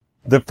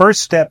The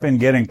first step in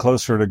getting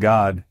closer to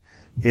God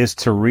is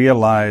to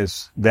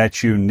realize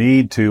that you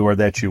need to or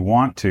that you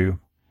want to.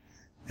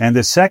 And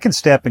the second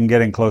step in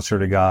getting closer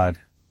to God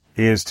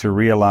is to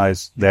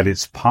realize that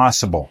it's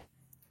possible.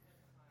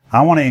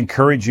 I want to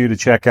encourage you to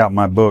check out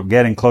my book,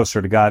 Getting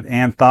Closer to God,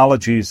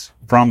 Anthologies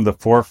from the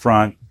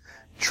Forefront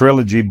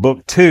Trilogy,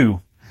 Book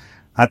 2.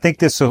 I think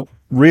this will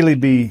really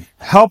be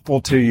helpful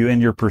to you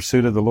in your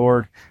pursuit of the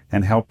Lord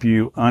and help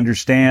you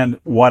understand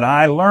what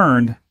I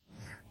learned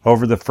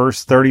over the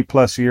first 30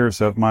 plus years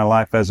of my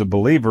life as a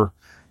believer,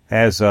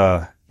 as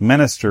a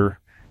minister,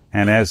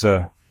 and as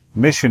a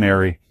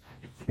missionary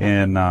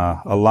in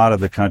a lot of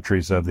the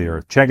countries of the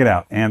earth. Check it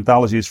out.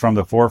 Anthologies from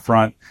the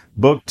Forefront,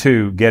 Book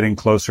 2, Getting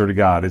Closer to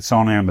God. It's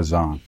on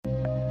Amazon.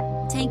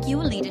 Take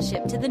your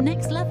leadership to the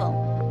next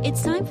level.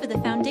 It's time for the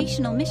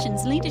Foundational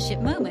Missions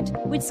Leadership Moment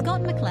with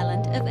Scott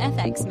McClelland of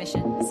FX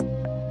Missions.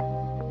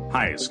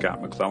 Hi, it's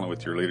Scott McClelland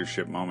with your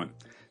Leadership Moment.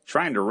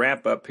 Trying to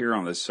wrap up here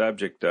on the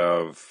subject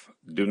of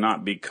do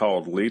not be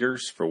called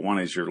leaders, for one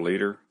is your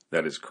leader,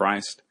 that is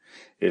Christ.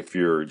 If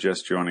you're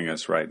just joining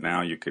us right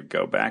now, you could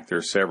go back. There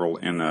are several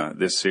in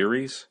this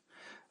series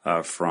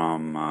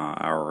from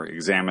our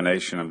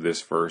examination of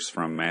this verse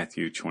from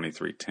Matthew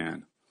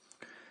 23:10.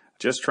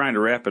 Just trying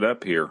to wrap it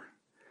up here.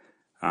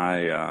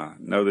 I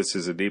know this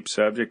is a deep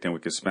subject and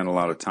we could spend a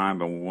lot of time,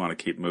 but we want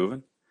to keep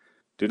moving.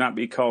 Do not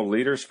be called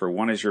leaders, for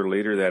one is your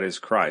leader, that is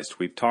Christ.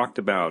 We've talked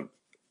about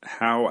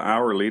how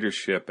our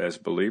leadership as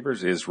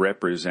believers is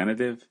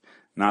representative,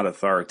 not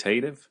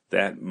authoritative.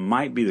 That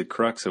might be the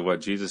crux of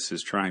what Jesus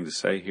is trying to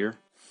say here.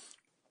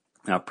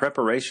 Now,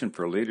 preparation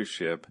for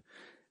leadership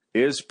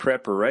is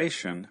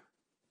preparation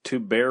to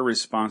bear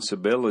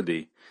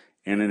responsibility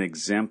in an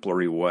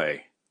exemplary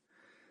way.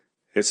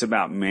 It's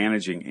about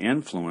managing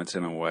influence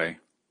in a way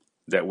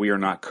that we are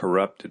not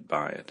corrupted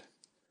by it.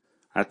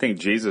 I think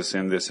Jesus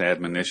in this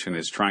admonition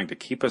is trying to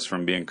keep us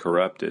from being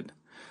corrupted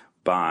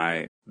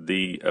by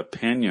the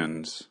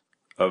opinions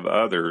of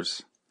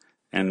others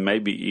and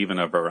maybe even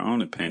of our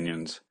own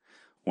opinions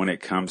when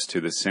it comes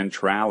to the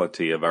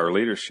centrality of our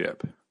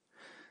leadership.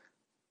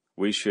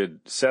 We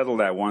should settle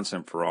that once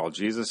and for all.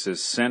 Jesus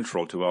is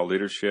central to all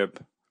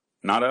leadership,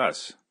 not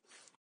us.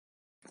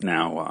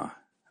 Now,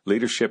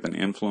 leadership and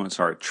influence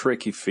are a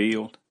tricky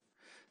field.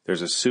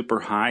 There's a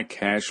super high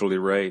casualty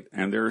rate,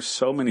 and there are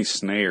so many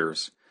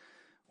snares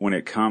when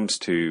it comes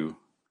to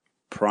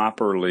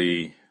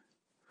properly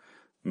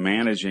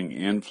managing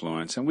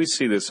influence. And we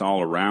see this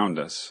all around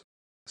us.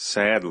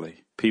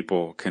 Sadly,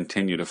 people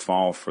continue to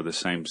fall for the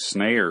same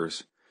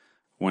snares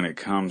when it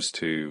comes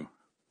to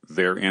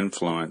their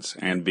influence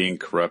and being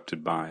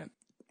corrupted by it.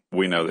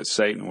 We know that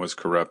Satan was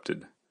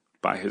corrupted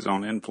by his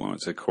own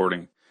influence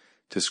according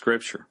to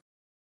Scripture.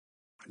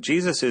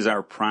 Jesus is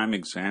our prime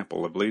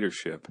example of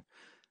leadership.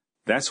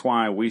 That's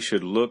why we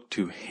should look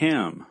to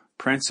him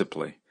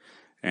principally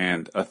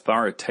and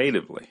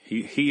authoritatively.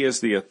 He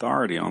is the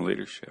authority on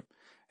leadership,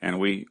 and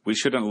we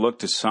shouldn't look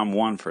to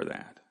someone for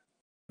that.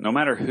 No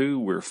matter who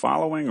we're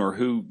following or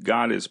who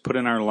God has put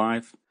in our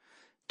life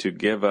to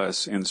give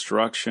us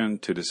instruction,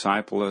 to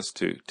disciple us,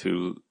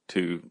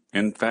 to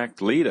in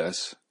fact lead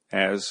us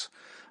as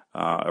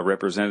a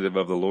representative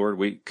of the Lord,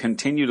 we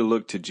continue to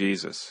look to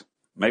Jesus.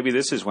 Maybe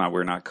this is why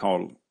we're not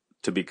called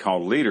to be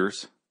called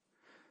leaders.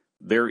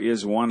 There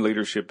is one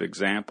leadership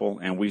example,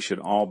 and we should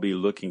all be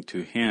looking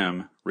to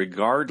him,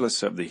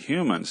 regardless of the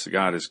humans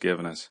God has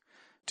given us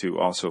to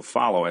also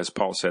follow. As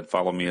Paul said,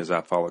 follow me as I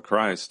follow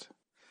Christ.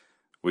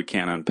 We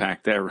can't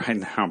unpack that right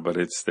now, but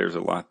there's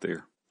a lot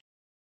there.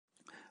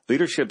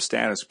 Leadership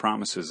status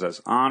promises us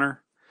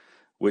honor,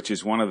 which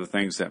is one of the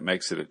things that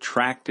makes it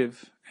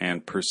attractive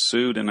and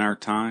pursued in our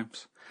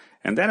times.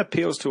 And that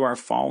appeals to our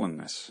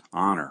fallenness,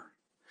 honor.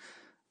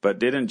 But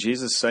didn't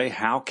Jesus say,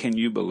 how can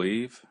you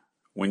believe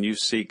when you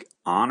seek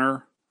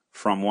honor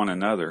from one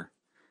another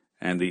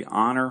and the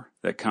honor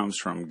that comes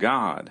from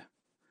God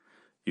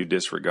you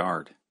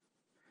disregard?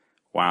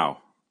 Wow,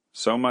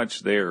 so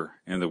much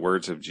there in the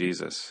words of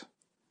Jesus.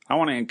 I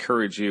want to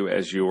encourage you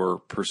as you're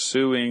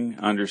pursuing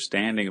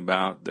understanding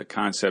about the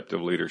concept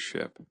of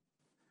leadership.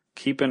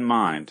 Keep in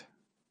mind,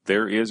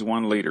 there is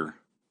one leader.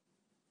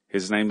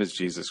 His name is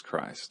Jesus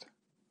Christ.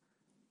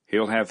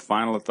 He'll have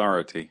final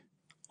authority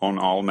on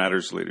all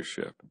matters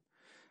leadership.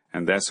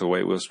 And that's the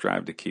way we'll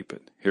strive to keep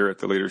it here at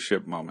the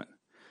Leadership Moment.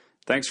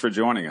 Thanks for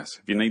joining us.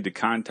 If you need to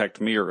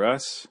contact me or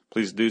us,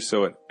 please do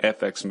so at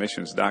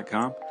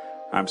fxmissions.com.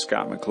 I'm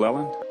Scott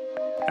McClelland.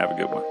 Have a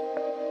good one.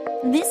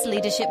 This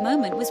Leadership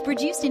Moment was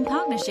produced in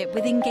partnership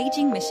with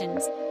Engaging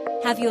Missions.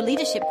 Have your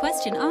leadership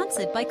question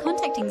answered by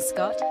contacting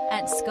Scott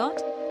at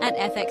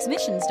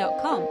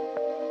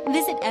fxmissions.com.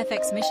 Visit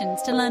FX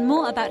Missions to learn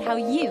more about how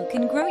you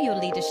can grow your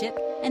leadership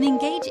and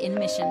engage in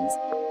missions.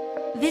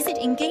 Visit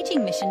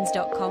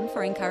engagingmissions.com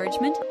for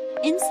encouragement,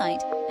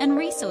 insight, and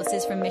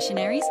resources from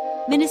missionaries,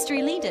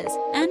 ministry leaders,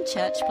 and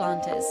church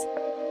planters.